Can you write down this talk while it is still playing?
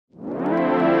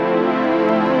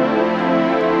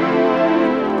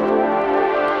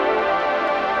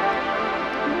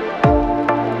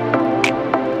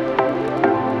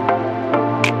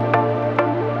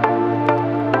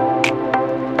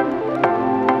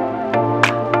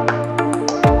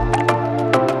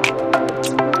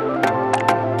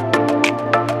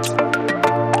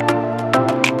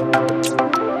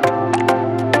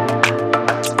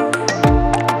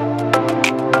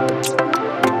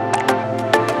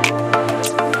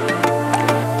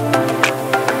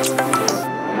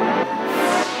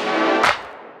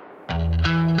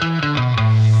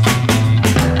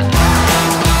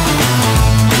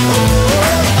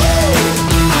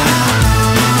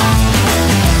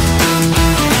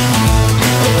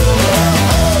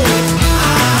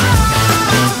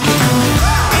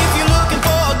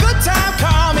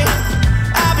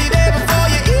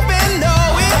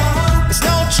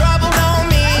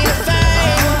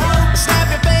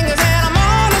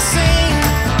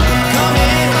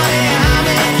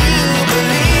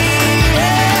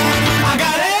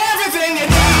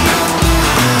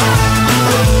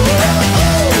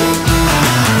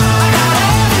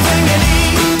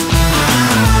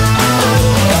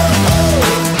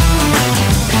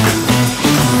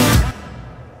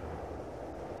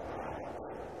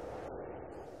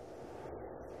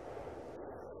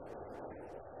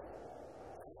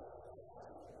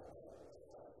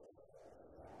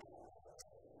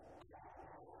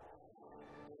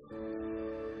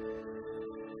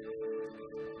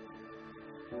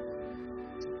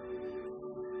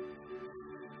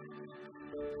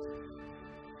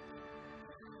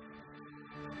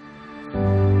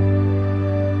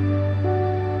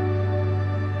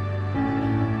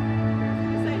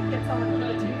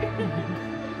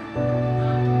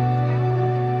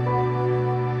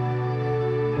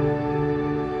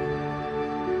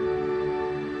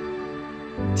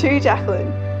To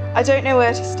Jacqueline, I don't know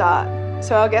where to start,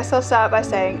 so I guess I'll start by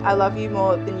saying I love you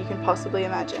more than you can possibly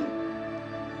imagine.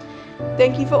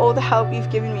 Thank you for all the help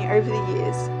you've given me over the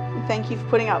years, and thank you for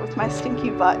putting up with my stinky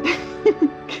butt.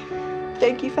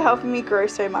 Thank you for helping me grow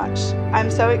so much. I'm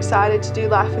so excited to do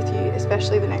life with you,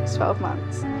 especially the next 12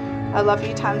 months. I love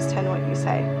you times 10 what you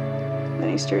say. Then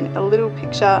he's drawn a little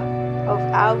picture of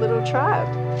our little tribe.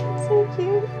 It's so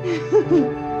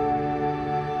cute.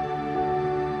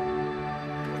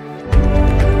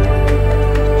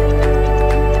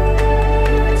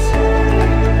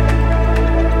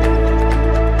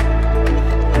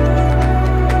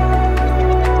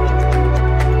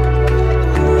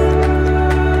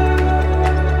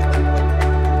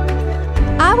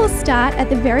 I will start at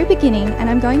the very beginning, and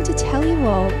I'm going to tell you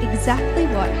all exactly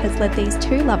what has led these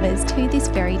two lovers to this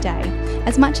very day,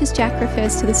 as much as Jack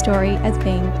refers to the story as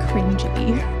being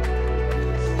cringy.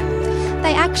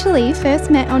 They actually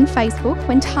first met on Facebook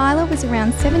when Tyler was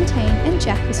around 17 and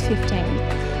Jack was 15.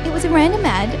 It was a random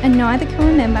ad and neither can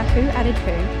remember who added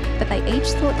who, but they each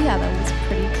thought the other was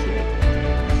pretty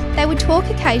cute. They would talk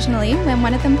occasionally when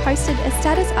one of them posted a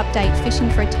status update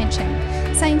fishing for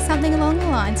attention, saying something along the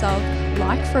lines of,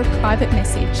 like for a private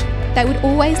message. They would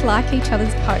always like each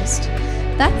other's post.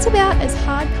 That's about as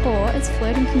hardcore as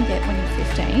flirting can get when you're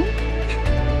 15.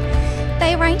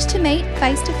 They arranged to meet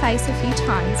face to face a few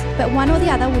times, but one or the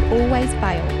other would always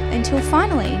bail, until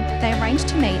finally they arranged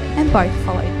to meet and both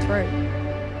followed through.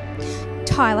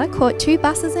 Tyler caught 2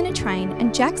 buses and a train,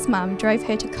 and Jack's mum drove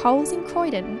her to Coles in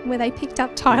Croydon, where they picked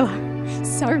up Tyler.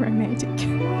 So romantic.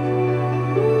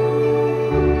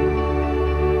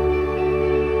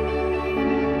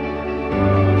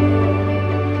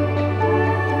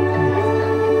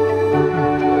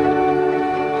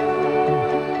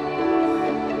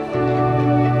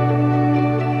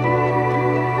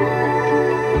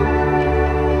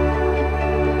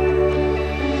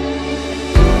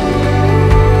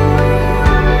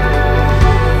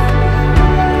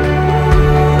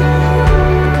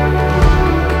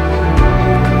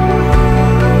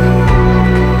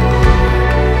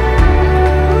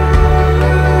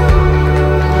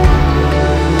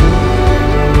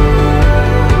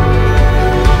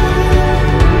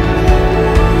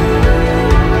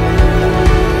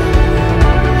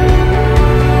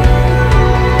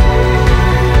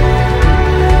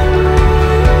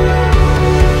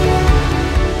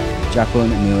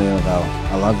 Jacqueline Amelia Lavelle,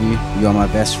 I love you, you are my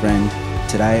best friend.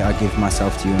 Today I give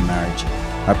myself to you in marriage.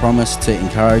 I promise to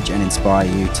encourage and inspire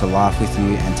you, to laugh with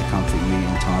you and to comfort you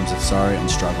in times of sorrow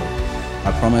and struggle.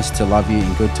 I promise to love you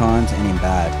in good times and in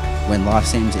bad, when life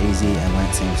seems easy and when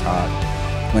it seems hard,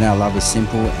 when our love is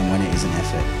simple and when it is an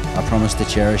effort. I promise to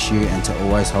cherish you and to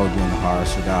always hold you in the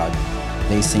highest regard.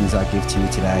 These things I give to you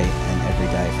today and every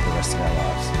day for the rest of our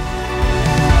lives.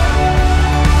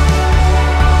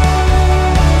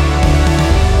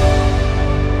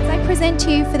 Present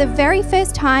to you for the very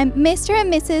first time, Mr.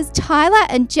 and Mrs. Tyler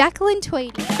and Jacqueline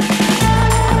Tweedie.